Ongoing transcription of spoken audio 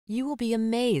You will be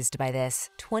amazed by this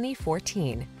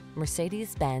 2014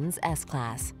 Mercedes-Benz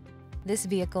S-Class. This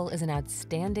vehicle is an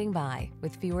outstanding buy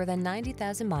with fewer than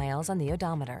 90,000 miles on the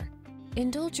odometer.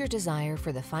 Indulge your desire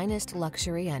for the finest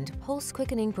luxury and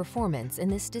pulse-quickening performance in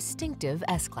this distinctive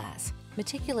S-Class.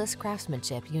 Meticulous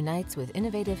craftsmanship unites with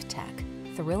innovative tech,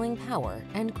 thrilling power,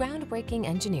 and groundbreaking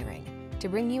engineering to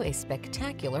bring you a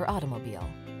spectacular automobile.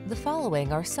 The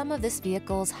following are some of this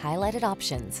vehicle's highlighted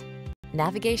options: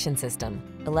 navigation system,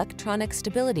 electronic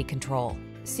stability control,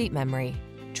 seat memory,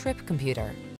 trip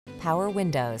computer, power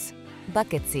windows,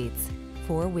 bucket seats,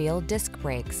 four-wheel disc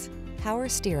brakes, power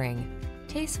steering.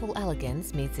 Tasteful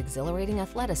elegance meets exhilarating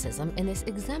athleticism in this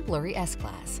exemplary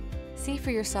S-Class. See for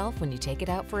yourself when you take it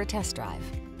out for a test drive.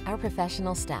 Our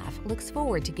professional staff looks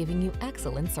forward to giving you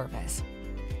excellent service.